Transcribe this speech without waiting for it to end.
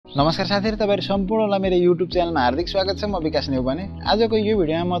नमस्कार साथीहरु, तपाईहरु सम्पूर्णलाई मेरो YouTube च्यानलमा हार्दिक स्वागत छ। म विकास नेउपाने। आजको यो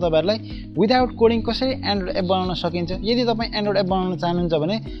भिडियोमा म तपाईहरुलाई विदाउट कोडिङ कसरी एन्ड्रोइड एप बनाउन सकिन्छ, यदि तपाई एन्ड्रोइड एप बनाउन चाहनुहुन्छ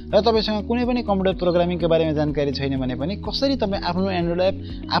भने र तपाईसँग कुनै पनि कम्प्युटर प्रोग्रामिङको बारेमा जानकारी छैन भने पनि कसरी तपाई आफ्नो एन्ड्रोइड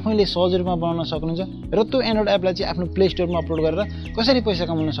एप आफैले सहज रूपमा बनाउन सक्नुहुन्छ र त्यो एन्ड्रोइड एपलाई चाहिँ आफ्नो प्ले स्टोरमा अपलोड गरेर कसरी पैसा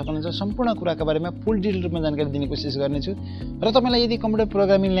कमाउन सक्नुहुन्छ, सम्पूर्ण कुराको बारेमा फुल डिटेल रूपमा जानकारी दिने कोसिस गर्नेछु। र तपाईलाई यदि कम्प्युटर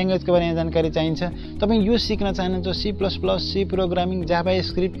प्रोग्रामिङ ल्याङ्ग्वेजको बारेमा जानकारी चाहिन्छ, तपाई यो सिक्न चाहनुहुन्छ, C++, C प्रोग्रामिङ,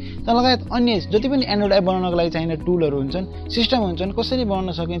 जाभास्क्रिप्ट लगायत अन्य जति पनि एन्ड्रोइड एप बनाउनको लागि चाहिने टुलहरू हुन्छन्, सिस्टम हुन्छन्, कसरी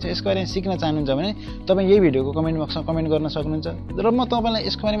बनाउन सकिन्छ यसको बारेमा सिक्न चाहनुहुन्छ भने तपाई यही भिडियोको कमेन्ट बक्समा कमेन्ट गर्न सक्नुहुन्छ र म तपाईलाई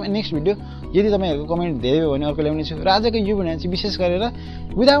यसको बारेमा नेक्स्ट भिडियो यदि तपाईहरुको कमेन्ट धेरै भयो भने अर्को ल्याउने छु। र आजको यो भिडियोमा चाहिँ विशेष गरेर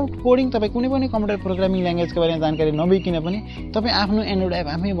विदाउट कोडिङ तपाई कुनै पनि कम्प्युटर प्रोग्रामिङ ल्याङ्ग्वेजको बारेमा जानकारी नभइकन पनि तपाई आफ्नो एन्ड्रोइड एप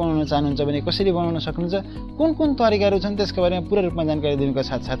आफै बनाउन चाहनुहुन्छ भने कसरी बनाउन सक्नुहुन्छ, कुन कुन तरिकाहरू छन् त्यसको बारेमा पूर्ण रूपमा जानकारी दिनुको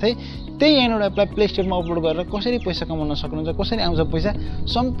साथसाथै त्यही एन्ड्रोइड एपलाई प्ले स्टोरमा अपलोड गरेर कसरी पैसा कमाउन सक्नुहुन्छ, कसरी आउँछ पैसा,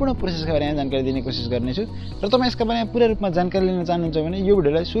 सम्पूर्ण प्रोसेसको बारेमा जानकारी दिने कोसिस गर्नेछु। र तपाई यसका बारेमा पूर्ण रूपमा जानकारी लिन चाहनुहुन्छ भने यो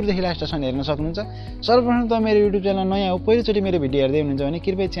भिडियोलाई सुरुदेखि लास्टसम्म हेर्न सक्नुहुन्छ। सर्वप्रथम त मेरो YouTube च्यानल नयाँ हो, पहिलोचोटि मेरो भिडियो हेर्दै हुनुहुन्छ भने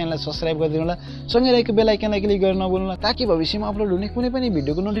कृपया च्यानललाई सब्स्क्राइब गरिदिनु होला, सँगै रहेको बेल आइकनलाई क्लिक गर्न नभुल्नु होला ताकि भविष्यमा अपलोड हुने कुनै पनि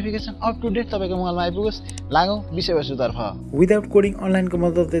भिडियोको नोटिफिकेसन अप टु डेट तपाईको मोबाइलमा आइपुगोस्। लागौं विषयवस्तुतर्फ। विदाउट कोडिङ अनलाइनको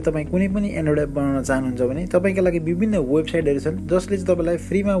मद्दतले तपाई कुनै पनि एन्ड्रोइड एप बनाउन चाहनुहुन्छ भने तपाईका लागि विभिन्न वेबसाइटहरू छन् जसले चाहिँ तपाईलाई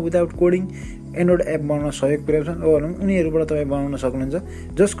फ्रीमा विदाउट कोडिङ एन्ड्रोइड एप बनाउन सहयोग पुर्याउँछन् र उनीहरुबाट तपाई बनाउन सक्नुहुन्छ,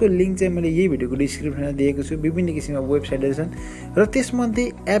 जसको लिंक चाहिँ मैले यही भिडियोको डिस्क्रिप्सनमा दिएको छु। विभिन्न किसिमका वेबसाइटहरू छन् र त्यसमध्ये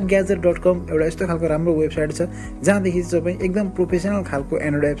appgadget.com एउटा यस्तो खालको राम्रो वेबसाइट छ जहाँदेखि तपाई एकदम प्रोफेसनल खालको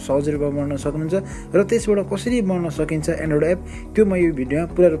एन्ड्रोइड एप सहज रूपमा बनाउन सक्नुहुन्छ र त्यसबाट कसरी बनाउन सकिन्छ एन्ड्रोइड एप त्यो म यो भिडियोमा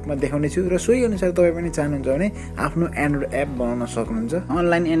पूर्ण रूपमा देखाउने छु। र सोही अनुसार तपाई पनि चाहनुहुन्छ भने आफ्नो एन्ड्रोइड एप बनाउन सक्नुहुन्छ।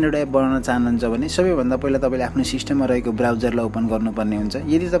 अनलाइन एन्ड्रोइड एप बनाउन चाहनुहुन्छ भने सबैभन्दा पहिला तपाईले आफ्नो सिस्टममा रहेको ब्राउजरलाई ओपन गर्नुपर्ने हुन्छ।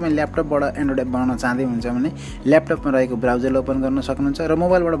 यदि तपाई ल्यापटपबाट एन्ड्रोइड एप बनाउन चाहदै हुनुहुन्छ भने ल्यापटपमा रहेको ब्राउजरलाई ओपन गर्न सक्नुहुन्छ र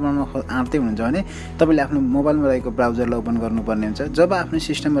मोबाइलबाट बनाउन आँट्दै हुनुहुन्छ भने तपाईले आफ्नो मोबाइलमा रहेको ब्राउजरलाई ओपन गर्नुपर्ने हुन्छ। जब आफ्नो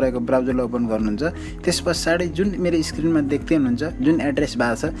सिस्टममा रहेको ब्राउजरलाई ओपन गर्नुहुन्छ त्यसपछाडि जुन मेरो स्क्रिनमा देख्दै हुनुहुन्छ जुन एड्रेस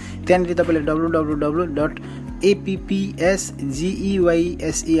बार छ त्यहाँनिर तपाईले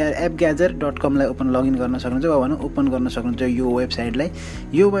www.appgadget.com लाई लगइन गर्न सक्नुहुन्छ वा भनौं ओपन गर्न सक्नुहुन्छ यो वेबसाइटलाई।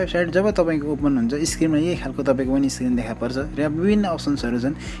 यो वेबसाइट जब तपाईको ओपन हुन्छ स्क्रिनमा यही खालको तपाईको पनि स्क्रिन देखा पर्छ र विभिन्न अप्सन्सहरू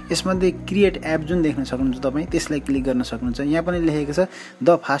छन्। यसमध्ये क्रिएट एप जुन देख्न सक्नुहुन्छ तपाई त्यसलाई क्लिक गर्न सक्नुहुन्छ। यहाँ पनि लेखेको छ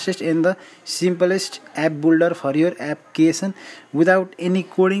the fastest and the simplest app builder for your application without any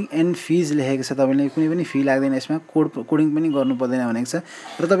coding and fees लेखेको छ। तपाईले कुनै पनि फी लाग्दैन, यसमा कोडिङ पनि गर्नु पर्दैन भनेको छ।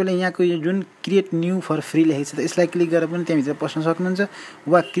 र तपाईले यहाँको यो जुन क्रिएट न्यू फर फ्री लेखेको छ यसलाई क्लिक गरेर पनि त्यहाँभित्र पस्न सक्नुहुन्छ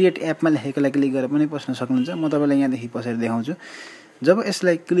वा क्रिएट एपमा लेखेकोलाई क्लिक गरेर पनि पस्न सक्नुहुन्छ। म तपाईलाई यहाँदेखि पसेर देखाउँछु। जब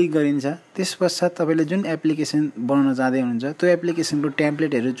यसलाई क्लिक गरिन्छ त्यसपश्चात तपाईले जुन एप्लिकेसन बनाउन चाहदै हुनुहुन्छ त्यो एप्लिकेसनको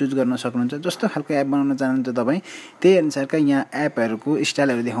टेम्प्लेटहरू चुज गर्न सक्नुहुन्छ। जस्तो खालको एप बनाउन चाहनुहुन्छ तपाई त्यही अनुसारका यहाँ एपहरूको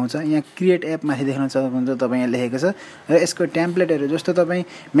स्टाइलहरू देखाउँछ। यहाँ क्रिएट एप माथि देख्न सक्नुहुन्छ तपाई यहाँ लेखेको छ र यसको टेम्प्लेटहरू जस्तो तपाई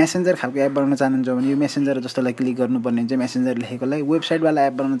मेसेन्जर खालको एप बनाउन चाहनुहुन्छ भने यो मेसेन्जर जस्तोलाई क्लिक गर्नुपर्ने हुन्छ। मेसेन्जर लेखेकोलाई वेबसाइटवाला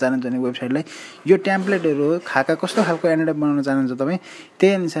एप बनाउन चाहनुहुन्छ भने वेबसाइटलाई यो टेम्प्लेटहरू खाका कस्तो खालको एन्ड्रोइड एप बनाउन चाहनुहुन्छ तपाई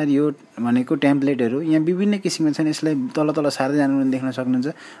त्यही अनुसार यो भनेको टेम्प्लेटहरू यहाँ विभिन्न किसिमका छन्। यसलाई तल तल सार्दै जानु देख्न सक्नुहुन्छ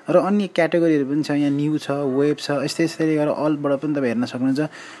र अन्य क्याटेगोरीहरू पनि छ। यहाँ न्यू छ, वेब छ, यस्तै गरेर अलबाट पनि तपाईँ हेर्न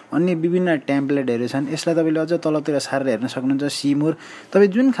सक्नुहुन्छ। अन्य विभिन्न टेम्प्लेटहरू छन्, यसलाई तपाईँले अझ तलतिर सारेर हेर्न सक्नुहुन्छ। सिमोर तपाईँ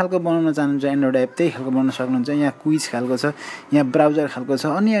जुन खालको बनाउन चाहनुहुन्छ एन्ड्रोइड एप त्यही खालको बनाउन सक्नुहुन्छ। यहाँ क्विज खालको छ, यहाँ ब्राउजर खालको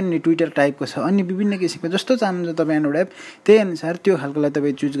छ, अन्य ट्विटर टाइपको छ, अन्य विभिन्न किसिमको जस्तो चाहनुहुन्छ तपाईँ एन्ड्रोइड एप त्यही अनुसार त्यो खालकोलाई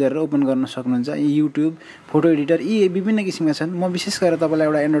तपाईँ चुज गरेर ओपन गर्न सक्नुहुन्छ। युट्युब, फोटो एडिटर यी विभिन्न किसिमका छन्। म विशेष गरेर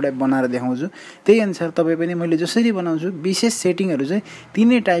तपाईँलाई एउटा एन्ड्रोइड एप बनाएर देखाउँछु। त्यही अनुसार तपाईँ पनि मैले जसरी बनाउँछु विशेष सेटिङहरू चाहिँ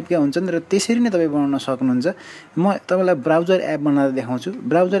तीनै टाइपका हुन्छन् र त्यसरी नै तपाईँ बनाउन सक्नुहुन्छ। म तपाईँलाई ब्राउजर एप बनाएर देखाउँछु।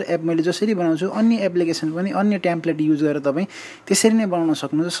 ब्राउजर एप मैले जसरी बनाउँछु अन्य एप्लिकेसन पनि अन्य टेम्प्लेट युज गरेर तपाईँ त्यसरी नै बनाउन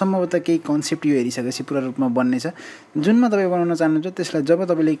सक्नुहुन्छ। सम्भवतः केही कन्सेप्ट यो हेरिसकेपछि पूर्ण रूपमा बन्ने छ। जुनमा तपाईँ बनाउन चाहनुहुन्छ त्यसलाई जब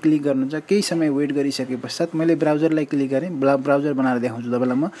तपाईँले क्लिक गर्नुहुन्छ केही समय वेट गरिसके पश्चात मैले ब्राउजरलाई क्लिक गरेँ, ब्राउजर बनाएर देखाउँछु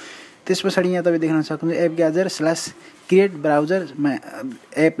तपाईँलाई म। त्यस पछाडि यहाँ तपाईँ देख्न सक्नुहुन्छ appgadget/create ब्राउजरमा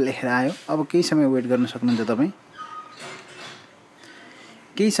एप लेखेर आयो। अब केही समय वेट गर्न सक्नुहुन्छ तपाईँ।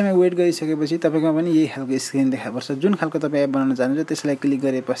 केही समय वेट गरिसकेपछि तपाईकोमा पनि यही खालको स्क्रिन देखा पर्छ। जुन खालको तपाईँ एप बनाउन चाहनुहुन्छ त्यसलाई क्लिक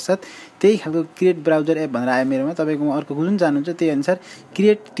गरे पश्चात त्यही खालको क्रिएट ब्राउजर एप भनेर आयो मेरोमा। तपाईँकोमा अर्को जुन चाहनुहुन्छ त्यही अनुसार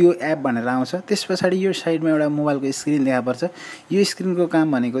क्रिएट त्यो एप भनेर आउँछ। त्यस पछाडि यो साइडमा एउटा मोबाइलको स्क्रिन देखा पर्छ। यो स्क्रिनको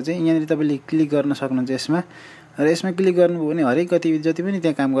काम भनेको चाहिँ यहाँनिर तपाईँले क्लिक गर्न सक्नुहुन्छ यसमा र यसमा क्लिक गर्नुभयो भने हरेक गतिविधि जति पनि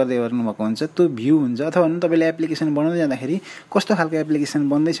त्यहाँ काम गर्दै गर्नुभएको हुन्छ त्यो भ्यू हुन्छ। अथवा भन्नु तपाईँले एप्लिकेसन बनाउँदै जाँदाखेरि कस्तो खालको एप्लिकेसन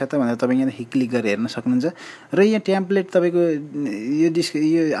बन्दैछ त भनेर तपाईँ यहाँदेखि क्लिक गरेर हेर्न सक्नुहुन्छ। र यहाँ टेम्प्लेट तपाईँको यो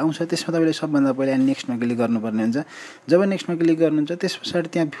आउँछ, त्यसमा तपाईँले सबभन्दा पहिला नेक्स्टमा क्लिक गर्नुपर्ने हुन्छ। जब नेक्स्टमा क्लिक गर्नुहुन्छ त्यस पछाडि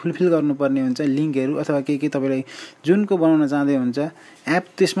त्यहाँ फुलफिल गर्नुपर्ने हुन्छ लिङ्कहरू अथवा के तपाईँले जुनको बनाउन चाहँदै हुन्छ एप,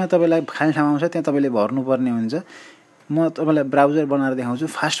 त्यसमा तपाईँलाई खाली ठाउँ आउँछ, त्यहाँ तपाईँले भर्नुपर्ने हुन्छ। म तपाईँलाई ब्राउजर बनाएर देखाउँछु।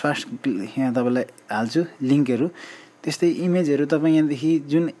 फास्ट यहाँ तपाईँलाई हाल्छु लिङ्कहरू। त्यस्तै इमेजहरू तपाईँ यहाँदेखि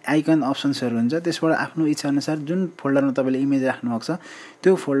जुन आइकन अप्सन्सहरू हुन्छ त्यसबाट आफ्नो इच्छाअनुसार जुन फोल्डरमा तपाईँले इमेज राख्नुभएको छ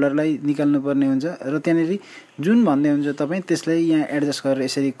त्यो फोल्डरलाई निकाल्नुपर्ने हुन्छ। र त्यहाँनिर जुन भन्दै हुन्छ तपाईँ त्यसलाई यहाँ एडजस्ट गरेर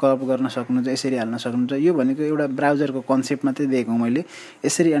यसरी क्रप गर्न सक्नुहुन्छ, यसरी हाल्न सक्नुहुन्छ। यो भनेको एउटा ब्राउजरको कन्सेप्ट मात्रै दिएको मैले,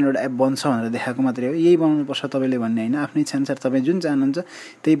 यसरी एन्ड्रोइड एप बन्छ भनेर देखाएको मात्रै हो। यही बनाउनुपर्छ तपाईँले भन्ने होइन, आफ्नो इच्छाअनुसार तपाईँ जुन चाहनुहुन्छ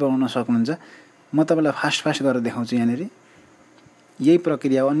त्यही बनाउन सक्नुहुन्छ। म तपाईँलाई फास्ट गरेर देखाउँछु। यहाँनिर यही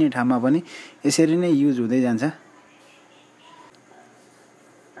प्रक्रिया अन्य ठाउँमा पनि यसरी नै युज हुँदै जान्छ।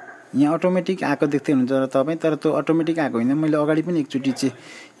 यहाँ अटोमेटिक आएको देख्दै हुनुहुन्छ र तपाईँ, तर त्यो अटोमेटिक आएको होइन। मैले अगाडि पनि एकचोटि चाहिँ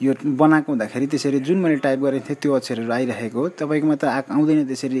यो बनाएको हुँदाखेरि त्यसरी जुन मैले टाइप गरेको थिएँ त्यो अक्षरहरू आइरहेको हो। तपाईँकोमा त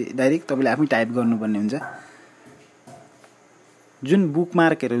आउँदैन त्यसरी डाइरेक्ट, तपाईँले आफै टाइप गर्नुपर्ने हुन्छ। जुन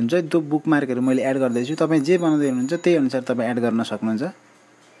बुकमार्कहरू हुन्छ त्यो बुकमार्कहरू मैले एड गर्दैछु, तपाईँ जे बनाउँदै हुनुहुन्छ त्यही अनुसार तपाईँ एड गर्न सक्नुहुन्छ।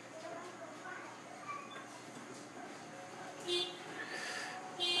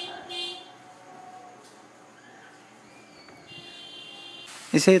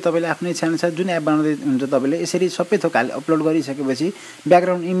 यसरी तपाईँले आफ्नो इच्छाअनुसार जुन एप बनाउँदै हुन्छ तपाईँले यसरी सबै थोक अपलोड गरिसकेपछि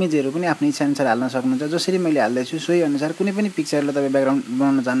ब्याकग्राउन्ड इमेजहरू पनि आफ्नो इच्छाअनुसार हाल्न सक्नुहुन्छ। जसरी मैले हाल्दैछु सोही अनुसार कुनै पनि पिक्चरलाई तपाईँ ब्याकग्राउन्ड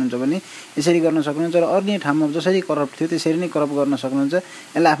बनाउन चाहनुहुन्छ भने यसरी गर्न सक्नुहुन्छ। र अन्य ठाउँमा जसरी करप्ट थियो त्यसरी नै करप्ट गर्न सक्नुहुन्छ।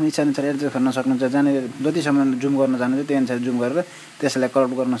 यसलाई आफ्नो इच्छाअनुसार एडजस्ट गर्न सक्नुहुन्छ। जहाँनिर जतिसम्म जुम गर्न चाहनुहुन्छ त्यही अनुसार जुम गरेर त्यसलाई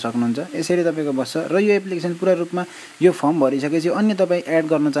करप्ट गर्न सक्नुहुन्छ। यसरी तपाईँको बस्छ। र यो एप्लिकेसन पुरा रूपमा यो फर्म भरिसकेपछि अन्य तपाईँ एड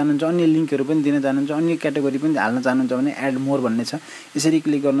गर्न चाहनुहुन्छ, अन्य लिङ्कहरू पनि दिन चाहनुहुन्छ, अन्य क्याटेगोरी पनि हाल्न चाहनुहुन्छ भने एड मोर भन्ने छ, यसरी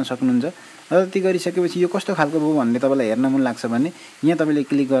क्लिक गर्न सक्नुहुन्छ। र त्यति गरिसकेपछि यो कस्तो खालको भयो भन्ने तपाईँलाई हेर्न मन लाग्छ भने यहाँ तपाईँले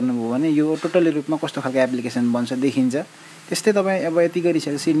क्लिक गर्नुभयो भने यो टोटली रूपमा कस्तो खालको एप्लिकेसन बन्छ देखिन्छ। त्यस्तै तपाईँ अब यति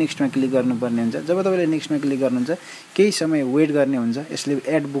गरिसकेपछि नेक्स्टमा क्लिक गर्नुपर्ने हुन्छ। जब तपाईँले नेक्स्टमा क्लिक गर्नुहुन्छ केही समय वेट गर्ने हुन्छ। यसले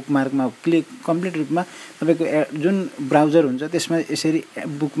एड बुकमार्कमा क्लिक कम्प्लिट रूपमा तपाईँको जुन ब्राउजर हुन्छ त्यसमा यसरी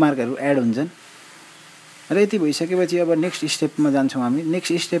बुकमार्कहरू एड हुन्छन्। र यति भइसकेपछि अब नेक्स्ट स्टेपमा जान्छौँ हामी।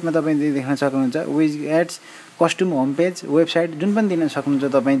 नेक्स्ट स्टेपमा तपाईँ देख्न सक्नुहुन्छ Vij AIDS, custom home page, website जुन पनि दिन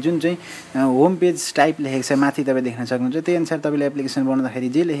सक्नुहुन्छ तपाईँ। जुन चाहिँ होम पेज टाइप लेखेको छ माथि तपाईँ देख्न सक्नुहुन्छ, त्यही अनुसार तपाईँले एप्लिकेसन बनाउँदाखेरि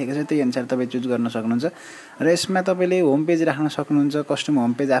जे लेखेको छ त्यही अनुसार तपाईँ चुज गर्न सक्नुहुन्छ। र यसमा तपाईँले होम पेज राख्न सक्नुहुन्छ, कस्टम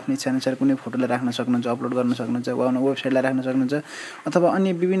होम पेज आफ्नो इच्छाअनुसार कुनै फोटोलाई राख्न सक्नुहुन्छ, अपलोड गर्न सक्नुहुन्छ, वेबसाइटलाई राख्न सक्नुहुन्छ, अथवा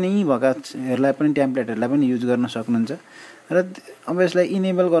अन्य विभिन्न भएकाहरूलाई पनि टेम्प्लेटहरूलाई पनि युज गर्न सक्नुहुन्छ। र अब यसलाई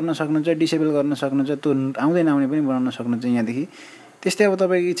इनेबल गर्न सक्नुहुन्छ, डिसेबल गर्न सक्नुहुन्छ, त्यो आउँदै नआउने पनि बनाउन सक्नुहुन्छ यहाँदेखि। त्यस्तै अब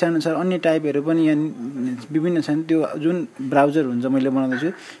तपाईँको इच्छाअनुसार अन्य टाइपहरू पनि यहाँ विभिन्न छन्। त्यो जुन ब्राउजर हुन्छ मैले बनाउँदैछु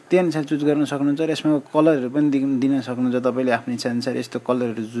त्यही अनुसार चुज गर्न सक्नुहुन्छ। र यसमा कलरहरू पनि दिन सक्नुहुन्छ। तपाईँले आफ्नो इच्छाअनुसार यस्तो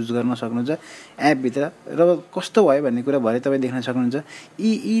कलरहरू चुज गर्न सक्नुहुन्छ एपभित्र। र कस्तो भयो भन्ने कुरा भरे तपाईँ देख्न सक्नुहुन्छ।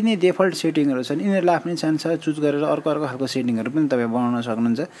 यी नै डिफल्ट सेटिङहरू छन्, यिनीहरूलाई आफ्नो इच्छाअनुसार चुज गरेर अर्को खालको सेटिङहरू पनि तपाईँ बनाउन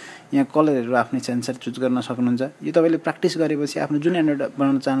सक्नुहुन्छ। यहाँ कलरहरू आफ्नो इच्छाअनुसार चुज गर्न सक्नुहुन्छ। यो तपाईँले प्र्याक्टिस गरेपछि आफ्नो जुन एन्ड्रोइड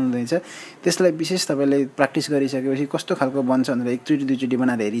बनाउन चाहनुहुँदैछ त्यसलाई विशेष तपाईँले प्र्याक्टिस गरिसकेपछि कस्तो खालको बन्छ भनेर एकचोटि दुईचोटि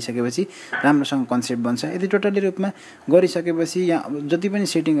बनाएर हेरिसकेपछि राम्रोसँग कन्सेप्ट बन्छ। यदि टोटली रूपमा गरिसकेपछि यहाँ जति पनि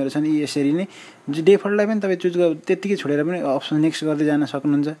सेटिङहरू छन् यी यसरी नै डिफल्टलाई पनि तपाईँ चुज त्यत्तिकै छोडेर पनि अप्सन नेक्स्ट गर्दै जान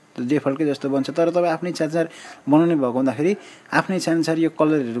सक्नुहुन्छ। डिफल्टकै जस्तो बन्छ। तर तपाईँ आफ्नो इच्छाअनुसार बनाउने भएको हुँदाखेरि आफ्नो इच्छाअनुसार यो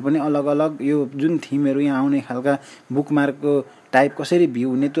कलरहरू पनि अलग अलग, यो जुन थिमहरू यहाँ आउने खालका बुकमार्कको टाइप कसरी भ्यू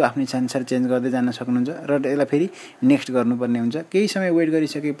हुने त्यो आफ्नो इच्छाअनुसार चेन्ज गर्दै जान सक्नुहुन्छ। र यसलाई फेरि नेक्स्ट गर्नुपर्ने हुन्छ। केही समय वेट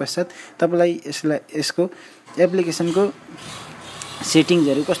गरिसके पश्चात तपाईँलाई यसको एप्लिकेसनको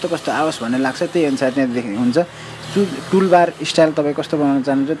सेटिङ्सहरू कस्तो आओस् भन्ने लाग्छ त्यही अनुसार त्यहाँ देख्नु हुन्छ। टुलबार स्टाइल तपाईँ कस्तो बनाउन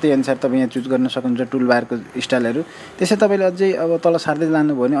चाहनुहुन्छ त्यही अनुसार तपाईँ यहाँ चुज गर्न सक्नुहुन्छ टुलबारको स्टाइलहरू। त्यसै तपाईँले अझै अब तल सार्दै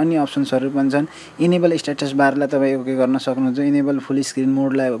लानुभयो भने अन्य अप्सन्सहरू पनि छन्। इनेबल स्ट्याटस बारलाई तपाईँ ओके गर्न सक्नुहुन्छ, इनेबल फुल स्क्रिन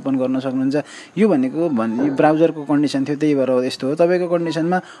मोडलाई ओपन गर्न सक्नुहुन्छ। यो भनेको यो ब्राउजरको कन्डिसन थियो त्यही भएर यस्तो हो। तपाईँको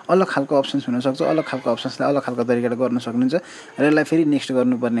कन्डिसनमा अलग खालको अप्सन्स हुनसक्छ, अलग खालको अप्सन्सलाई अलग खालको तरिकाले गर्न सक्नुहुन्छ र यसलाई फेरि नेक्स्ट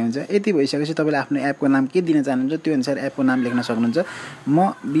गर्नुपर्ने हुन्छ। यति भइसकेपछि तपाईँले आफ्नो एपको नाम के दिन चाहनुहुन्छ त्यो अनुसार एपको नाम लेख्न सक्नुहुन्छ।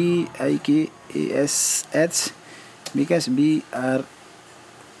 म BIKASH विकास BR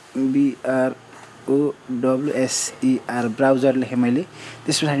BROWSER ब्राउजर लेखेँ मैले।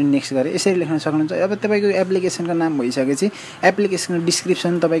 त्यस पछाडि नेक्स्ट गरेँ। यसरी लेख्न सक्नुहुन्छ। अब तपाईँको एप्लिकेसनको नाम भइसकेपछि एप्लिकेसनको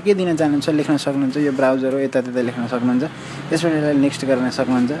डिस्क्रिप्सन तपाईँ के दिन चाहनुहुन्छ लेख्न सक्नुहुन्छ। यो ब्राउजर हो यता त्यता लेख्न सक्नुहुन्छ। त्यसपछि यसलाई नेक्स्ट गर्न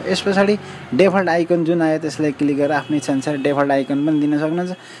सक्नुहुन्छ। यस पछाडि डेफल्ट आइकन जुन आयो त्यसलाई क्लिक गरेर आफ्नो इच्छाअनुसार डेफल्ट आइकन पनि दिन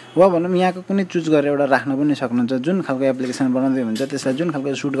सक्नुहुन्छ। वा भनौँ यहाँको कुनै चुज गरेर एउटा राख्न पनि सक्नुहुन्छ। जुन खालको एप्लिकेसन बनाउँदै हुन्छ त्यसलाई जुन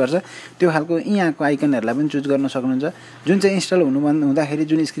खालको सुट गर्छ त्यो खालको यहाँको आइकनहरूलाई पनि चुज गर्न सक्नुहुन्छ। जुन चाहिँ इन्स्टल हुँदाखेरि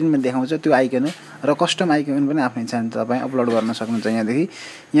जुन स्क्रिनमा देखाउँछ त्यो आइकन हो र कस्टम आइकन पनि आफ्नो इच्छा तपाईँ अपलोड गर्न सक्नुहुन्छ।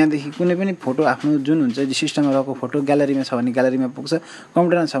 यहाँदेखि कुनै पनि फोटो आफ्नो जुन हुन्छ सिस्टममा रहेको फोटो ग्यालरीमा छ भने ग्यालरीमा पुग्छ,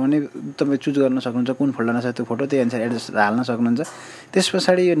 कम्प्युटरमा छ भने तपाईँ चुज गर्न सक्नुहुन्छ कुन फोल्डरमा छ त्यो फोटो, त्यही अनुसार एड्रेस हाल्न सक्नुहुन्छ। त्यस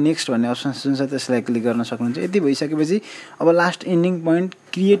पछाडि यो नेक्स्ट भन्ने अप्सन जुन छ त्यसलाई क्लिक गर्न सक्नुहुन्छ। यति भइसकेपछि अब लास्ट एन्डिङ पोइन्ट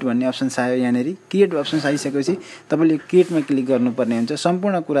क्रिएट भन्ने अप्सन आयो। यहाँनिर क्रिएट अप्सन आइसकेपछि तपाईँले क्रिएटमा क्लिक गर्नुपर्ने हुन्छ।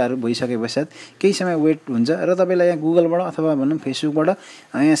 सम्पूर्ण कुराहरू भइसके पश्चात केही समय वेट हुन्छ र तपाईँलाई यहाँ गुगलबाट अथवा भनौँ फेसबुकबाट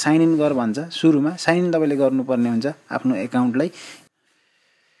यहाँ साइन इन गर भन्छ। सुरुमा साइन इन तपाईँले गर्नुपर्ने हुन्छ आफ्नो एकाउन्टलाई।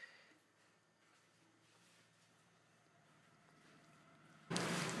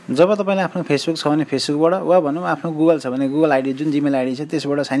 जब तपाईँले आफ्नो फेसबुक छ भने फेसबुकबाट वा भनौँ आफ्नो गुगल छ भने गुगल आइडी जुन जिमेल आइडी छ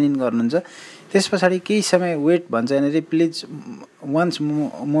त्यसबाट साइन इन गर्नुहुन्छ। त्यस पछाडि केही समय वेट भन्छ। यहाँनिर please once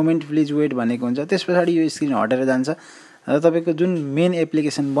moment please weight भनेको हुन्छ। त्यस पछाडि यो स्क्रिन हटेर जान्छ र तपाईँको जुन मेन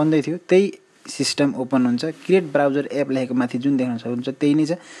एप्लिकेसन बन्दै थियो त्यही सिस्टम ओपन हुन्छ। क्रिएट ब्राउजर एप लेखेको माथि जुन देख्न सक्नुहुन्छ त्यही नै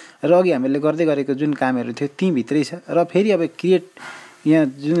छ र अघि हामीले गर्दै गरेको जुन कामहरू थियो ती भित्रै छ र फेरि अब क्रिएट यहाँ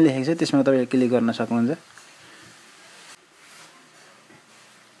जुन लेखेको छ त्यसमा तपाईँले क्लिक गर्न सक्नुहुन्छ।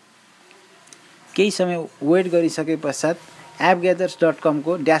 केही समय वेट गरिसके पश्चात appgathers.com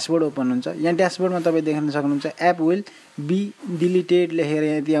को ड्यासबोर्ड ओपन हुन्छ। यहाँ ड्यासबोर्डमा तपाईँ देख्न सक्नुहुन्छ एप विल बी डिलिटेड लेखेर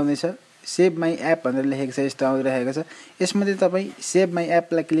यति आउँदैछ। सेभ माई एप भनेर लेखेको छ यस्तो आइरहेको छ। यसमध्ये तपाईँ सेभ माई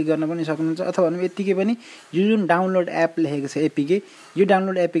एपलाई क्लिक गर्न पनि सक्नुहुन्छ अथवा भनौँ यत्तिकै पनि यो जुन डाउनलोड एप लेखेको छ एपिके यो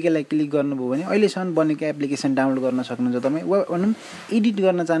डाउनलोड एपिकेलाई क्लिक गर्नुभयो भने अहिलेसम्म बनेको एप्लिकेसन डाउनलोड गर्न सक्नुहुन्छ तपाईँ। वा भनौँ एडिट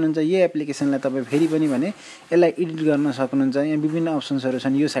गर्न चाहनुहुन्छ यो एप्लिकेसनलाई तपाईँ फेरि पनि भने यसलाई एडिट गर्न सक्नुहुन्छ। यहाँ विभिन्न अप्सन्सहरू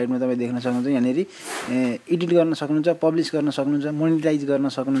छन्। यो साइडमा तपाईँ देख्न सक्नुहुन्छ। यहाँनिर एडिट गर्न सक्नुहुन्छ, पब्लिस गर्न सक्नुहुन्छ, मोनिटाइज गर्न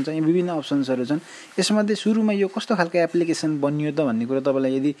सक्नुहुन्छ। यहाँ विभिन्न अप्सन्सहरू छन्। यसमध्ये सुरुमा यो कस्तो खालको एप्लिकेसन बनियो त भन्ने कुरो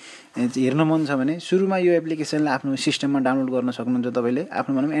तपाईँलाई यदि हेर्न मन छ भने सुरुमा यो एप्लिकेसनलाई आफ्नो सिस्टममा डाउनलोड गर्न सक्नुहुन्छ। तपाईँले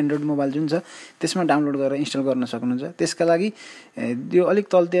आफ्नो भनौँ एन्ड्रोइड मोबाइल जुन छ त्यसमा डाउनलोड गरेर इन्स्टल गर्न सक्नुहुन्छ। त्यसका लागि यो अलिक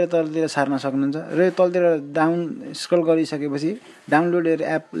तलतिर सार्न सक्नुहुन्छ र यो तलतिर डाउन स्क्रल गरिसकेपछि डाउनलोड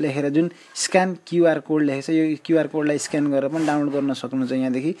एप लेखेर जुन स्क्यान क्युआर कोड लेखेको छ यो क्युआर कोडलाई स्क्यान गरेर पनि डाउनलोड गर्न सक्नुहुन्छ।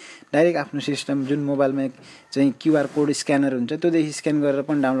 यहाँदेखि डाइरेक्ट आफ्नो सिस्टम जुन मोबाइलमा चाहिँ क्युआर कोड स्क्यानर हुन्छ त्योदेखि स्क्यान गरेर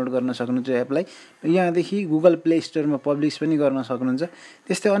पनि डाउनलोड गर्न सक्नुहुन्छ एपलाई। यहाँदेखि गुगल प्ले स्टोरमा पब्लिस पनि गर्न सक्नुहुन्छ।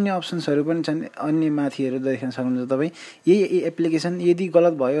 त्यस्तै अन्य अप्सन्सहरू पनि छन्। अन्य माथिहरू देख्न सक्नुहुन्छ तपाईँ। यही एप्लिकेसन यदि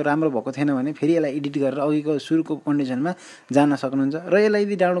गलत भयो राम्रो भएको थिएन भने फेरि यसलाई एडिट गरेर अघिको सुरुको कन्डिसनमा जान सक्नुहुन्छ र यसलाई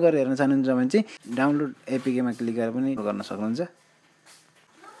यदि डाउनलोड गरेर हेर्न चाहनुहुन्छ भने चाहिँ डाउनलोड एपिकेमा क्लिक गरेर पनि गर्न सक्नुहुन्छ।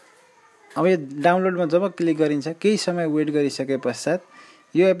 अब यो डाउनलोडमा जब क्लिक गरिन्छ केही समय वेट गरिसके पश्चात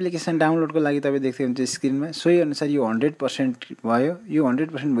यो एप्लिकेसन डाउनलोडको लागि तपाईँ देख्दै हुन्छ स्क्रिनमा। सोही अनुसार यो 100% भयो। यो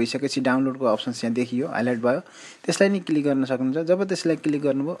 100% भइसकेपछि डाउनलोडको अप्सन्स यहाँ देखियो हाइलाइट भयो। त्यसलाई नि क्लिक गर्न सक्नुहुन्छ। जब त्यसलाई क्लिक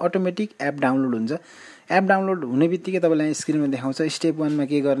गर्नुभयो अटोमेटिक एप डाउनलोड हुन्छ। एप डाउनलोड हुने बित्तिकै तपाईँलाई स्क्रिनमा देखाउँछ स्टेप 1 मा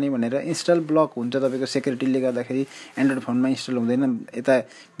के गर्ने भनेर। इन्स्टल ब्लक हुन्छ तपाईँको सेक्युरिटीले गर्दाखेरि एन्ड्रोइड फोनमा इन्स्टल हुँदैन। यता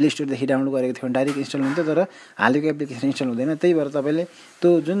प्ले स्टोरदेखि डाउनलोड गरेको थियो भने डाइरेक्ट इन्स्टल हुन्छ तर हालेको एप्लिकेसन इन्स्टल हुँदैन। त्यही भएर तपाईँले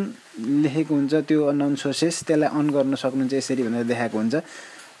त्यो जुन लेखेको हुन्छ त्यो अननोन सोर्सेस त्यसलाई अन गर्न सक्नुहुन्छ यसरी भनेर देखाएको हुन्छ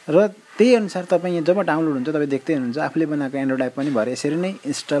र त्यही अनुसार तपाईँ जब डाउनलोड हुन्छ तपाईँ देख्दै हुनुहुन्छ आफूले बनाएको एन्ड्रोइड एप पनि भएर यसरी नै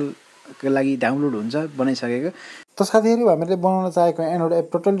इन्स्टलको लागि डाउनलोड हुन्छ बनाइसकेको। त साथीहरू हामीले बनाउन चाहेको एन्ड्रोइड एप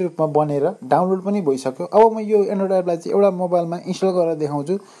टोटली रूपमा बनेर डाउनलोड पनि भइसक्यो। अब म यो एन्ड्रोइड एपलाई चाहिँ एउटा मोबाइलमा इन्स्टल गरेर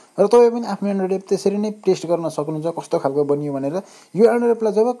देखाउँछु र तपाईँ पनि आफ्नो एन्ड्रोइड एप त्यसरी नै टेस्ट गर्न सक्नुहुन्छ कस्तो खालको बनियो भनेर। यो एन्ड्रोइड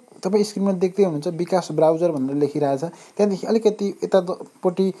एपलाई जब तपाईँ स्क्रिनमा देख्दै हुनुहुन्छ विकास ब्राउजर भनेर लेखिरहेछ त्यहाँदेखि अलिकति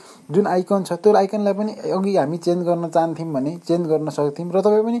यतापट्टि जुन आइकन छ त्यो आइकनलाई पनि अघि हामी चेन्ज गर्न चाहन्थ्यौँ भने चेन्ज गर्न सक्थ्यौँ र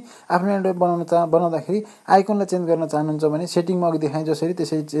तपाईँ पनि आफ्नो एन्ड्रोइड बनाउँदाखेरि आइकनलाई चेन्ज गर्न चाहनुहुन्छ भने सेटिङमा अघि देखाएँ जसरी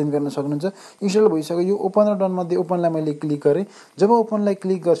त्यसरी चेन्ज गर्न सक्नुहुन्छ। इन्स्टल भइसक्यो। यो ओपन र डनमध्ये ओपनलाई मैले क्लिक गरेँ। जब ओपनलाई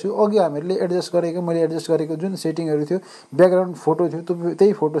क्लिक गर्छु अघि हामीले मैले एडजस्ट गरेको जुन सेटिङहरू थियो ब्याकग्राउन्ड फोटो थियो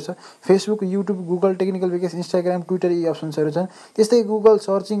त्यही फोटो छ। फेसबुक, युट्युब, गुगल टेक्निकल विकास, इन्स्टाग्राम, ट्विटर यी अप्सन्सहरू छन्। त्यस्तै गुगल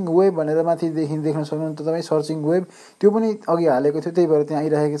सर्चिङ वेब भनेर माथि देख्न सक्नुहुन्छ तपाईँ। सर्चिङ वेब त्यो पनि अघि हालेको थियो त्यही भएर त्यहाँ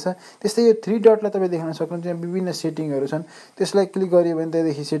आइरहेको छ। त्यस्तै यो 3 डटलाई तपाईँ देख्न सक्नुहुन्छ। यहाँ विभिन्न सेटिङहरू छन् त्यसलाई क्लिक गरियो भने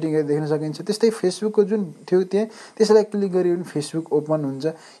त्यहाँदेखि सेटिङहरू देख्न सकिन्छ। त्यस्तै फेसबुकको जुन थियो त्यहाँ त्यसलाई क्लिक गरियो भने फेसबुक ओपन हुन्छ।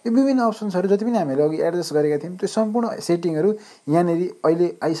 यो विभिन्न अप्सन्सहरू जति पनि हामीले अघि एडजस्ट गरेका थियौँ त्यो सम्पूर्ण सेटिङहरू यहाँनिर अहिले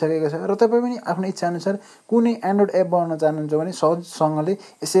आइसकेको छ र तपाईँ पनि आफ्नो इच्छाअनुसार कुनै एन्ड्रोइड एप बनाउन चाहनुहुन्छ भने सहजसँगले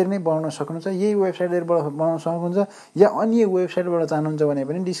यसरी नै बनाउन सक्नुहुन्छ। यही वेबसाइटबाट बनाउन सक्नुहुन्छ या अन्य वेबसाइटबाट चाहनुहुन्छ भने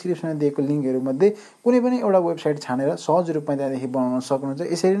पनि डिस्क्रिप्सनमा दिएको लिङ्कहरूमध्ये कुनै पनि एउटा वेबसाइट छानेर सहज रूपमा त्यहाँदेखि बनाउन सक्नुहुन्छ।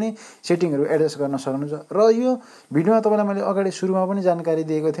 यसरी नै सेटिङहरू एडजस्ट गर्न सक्नुहुन्छ। र यो भिडियोमा तपाईँलाई मैले अगाडि सुरुमा पनि जानकारी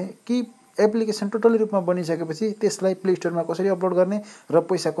दिएको थिएँ कि एप्लिकेसन टोटली रूपमा बनिसकेपछि त्यसलाई प्ले स्टोरमा कसरी अपलोड गर्ने र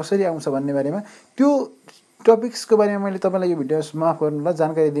पैसा कसरी आउँछ भन्ने बारेमा त्यो टपिक्सको बारेमा मैले तपाईँलाई यो भिडियो माफ गर्नुलाई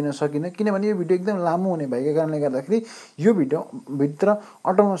जानकारी दिन सकिनँ, किनभने यो भिडियो एकदम लामो हुने भएको कारणले गर्दाखेरि यो भिडियोभित्र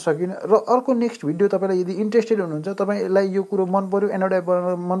अटाउन सकिनँ। र अर्को नेक्स्ट भिडियो तपाईँलाई यदि इन्ट्रेस्टेड हुनुहुन्छ, तपाईँलाई यो कुरो मन पर्यो, एन्ड्रोइड एप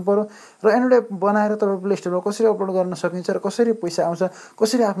बनाउन मन पर्यो र एन्ड्रोइड एप बनाएर तपाईँ प्ले स्टोरमा कसरी अपलोड गर्न सकिन्छ र कसरी पैसा आउँछ,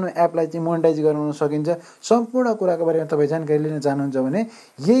 कसरी आफ्नो एपलाई चाहिँ मोनेटाइज गराउन सकिन्छ, सम्पूर्ण कुराको बारेमा तपाईँ जानकारी लिन चाहनुहुन्छ भने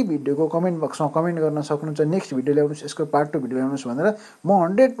यही भिडियोको कमेन्ट बक्समा कमेन्ट गर्न सक्नुहुन्छ। नेक्स्ट भिडियो ल्याउनुहोस्, यसको पार्ट 2 भिडियो ल्याउनुहोस् भनेर म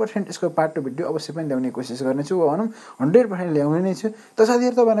 100% यसको पार्ट 2 भिडियो अवश्य पनि ल्याउने कोसिस गर्नेछु, भनौँ 100% ल्याउने नै छु। त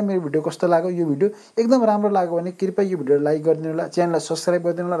साथीहरू, तपाईँलाई मेरो भिडियो कस्तो लाग्यो? यो भिडियो एकदम राम्रो लाग्यो भने कृपया यो भिडियो लाइक गरिदिनु होला, च्यानललाई सब्सक्राइब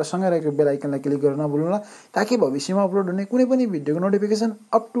गरिदिनु होला र सँगै रहेको बेल आइकनलाई क्लिक गर्न नभुल्नु होला, ताकि भविष्यमा अपलोड हुने कुनै पनि भिडियोको नोटिफिकेसन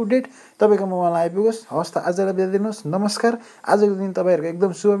अप टु डेट तपाईँको मोबाइलमा आइपुगोस्। हवस् त, आजलाई बिदा दिनुहोस्। नमस्कार। आजको दिन तपाईँहरूको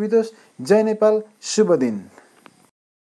एकदम शुभ बितोस्। जय नेपाल, शुभ दिन।